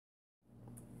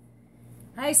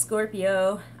Hi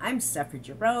Scorpio, I'm Sèphera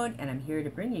Girón and I'm here to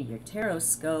bring you your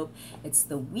Tarotscope. It's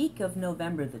the week of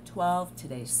November the 12th.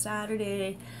 Today's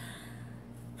Saturday.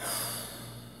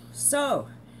 So,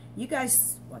 you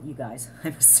guys,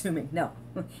 I'm assuming, no,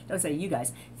 don't say you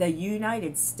guys, the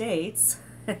United States,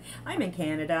 I'm in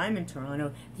Canada, I'm in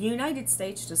Toronto. The United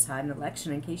States just had an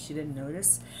election, in case you didn't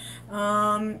notice.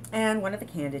 And one of the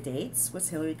candidates was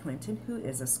Hillary Clinton, who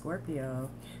is a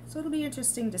Scorpio. So it'll be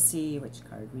interesting to see which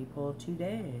card we pull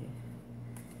today.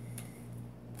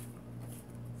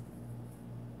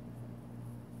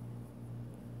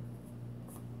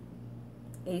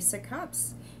 Ace of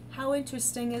Cups. How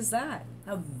interesting is that?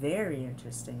 How very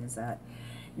interesting is that?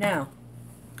 Now,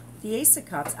 the Ace of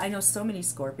Cups, I know so many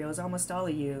Scorpios, almost all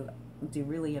of you do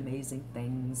really amazing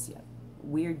things. You have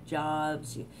weird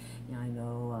jobs. I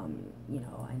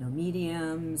know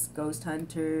mediums, ghost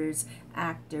hunters,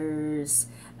 actors,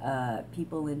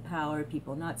 people in power,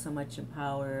 people not so much in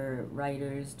power,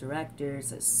 writers,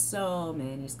 directors. There's so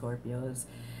many Scorpios.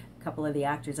 A couple of the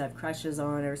actors I have crushes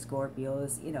on are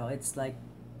Scorpios. You know, it's like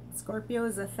Scorpio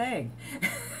is a thing.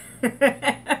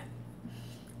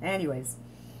 Anyways,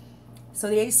 so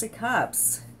the Ace of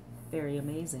Cups, very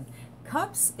amazing.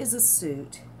 Cups is a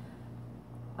suit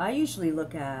I usually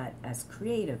look at as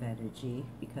creative energy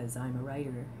because I'm a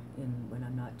writer when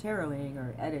I'm not taroting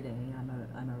or editing.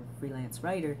 I'm a freelance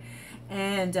writer,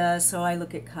 and so I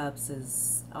look at cups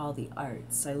as all the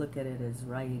arts. I look at it as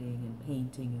writing and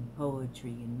painting and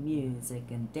poetry and music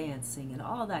and dancing and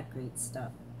all that great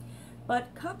stuff.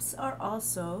 But cups are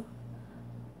also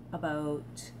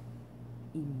about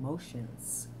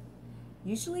emotions.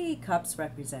 Usually cups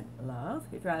represent love.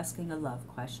 If you're asking a love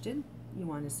question, you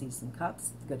want to see some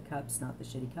cups, good cups, not the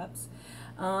shitty cups.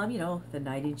 The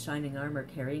knight in shining armor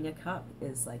carrying a cup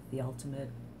is like the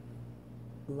ultimate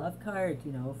love card,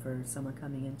 for someone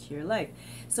coming into your life.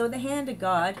 So the hand of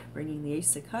God, bringing the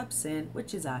Ace of Cups in,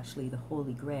 which is actually the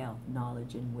Holy Grail,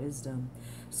 knowledge and wisdom.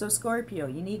 So Scorpio,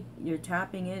 you're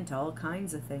tapping into all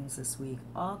kinds of things this week,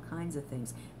 all kinds of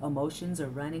things. Emotions are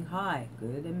running high,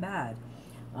 good and bad.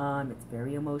 It's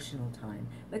very emotional time.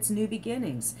 It's new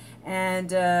beginnings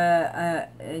and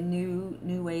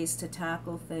new ways to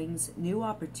tackle things, new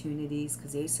opportunities,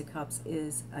 because Ace of Cups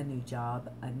is a new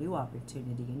job, a new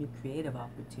opportunity, a new creative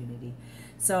opportunity.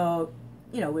 So,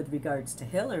 with regards to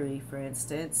Hillary, for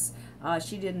instance,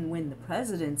 she didn't win the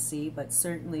presidency, but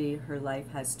certainly her life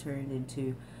has turned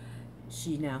into,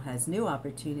 she now has new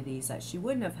opportunities that she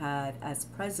wouldn't have had as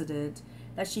president,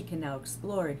 that she can now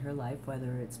explore in her life,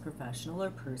 whether it's professional or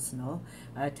personal,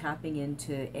 tapping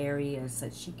into areas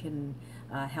that she can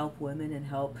help women and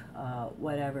help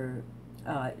whatever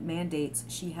mandates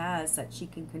she has that she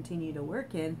can continue to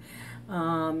work in.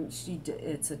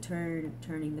 It's a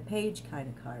turning the page kind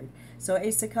of card. So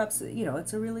Ace of Cups,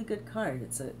 it's a really good card.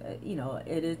 It's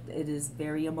it is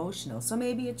very emotional. So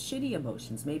maybe it's shitty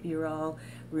emotions. Maybe you're all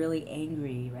really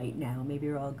angry right now. Maybe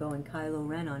you're all going Kylo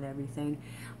Ren on everything,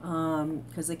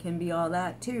 because it can be all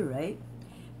that too, right?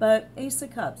 But Ace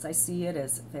of Cups, I see it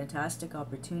as fantastic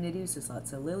opportunities. There's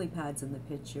lots of lily pads in the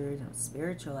picture,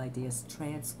 spiritual ideas,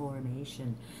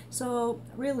 transformation. So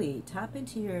really, tap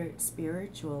into your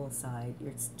spiritual side,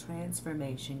 your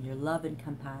transformation, your love and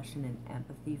compassion and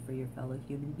empathy for your fellow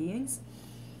human beings.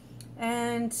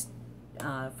 And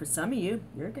for some of you,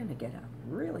 you're going to get a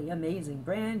really amazing,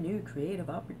 brand new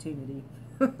creative opportunity.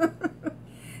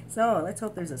 So let's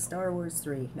hope there's a Star Wars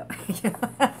 3. No.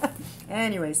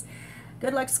 Anyways.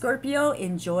 Good luck, Scorpio.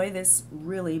 Enjoy this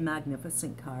really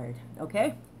magnificent card.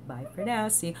 Okay? Bye for now.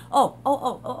 See.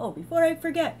 Oh, before I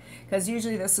forget, because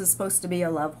usually this is supposed to be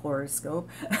a love horoscope,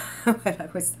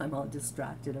 but I'm all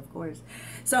distracted, of course.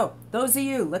 So, those of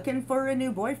you looking for a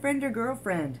new boyfriend or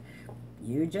girlfriend,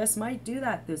 you just might do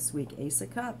that this week. Ace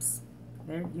of Cups.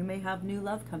 There, you may have new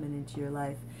love coming into your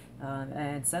life.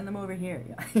 And send them over here.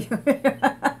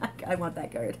 I want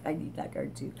that card. I need that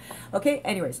card too. Okay,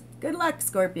 anyways, good luck,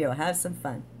 Scorpio. Have some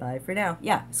fun. Bye for now.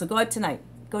 Yeah, so go out tonight.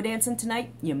 Go dancing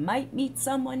tonight. You might meet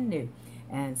someone new.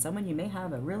 And someone you may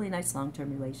have a really nice long-term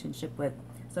relationship with.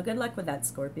 So good luck with that,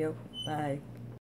 Scorpio. Bye.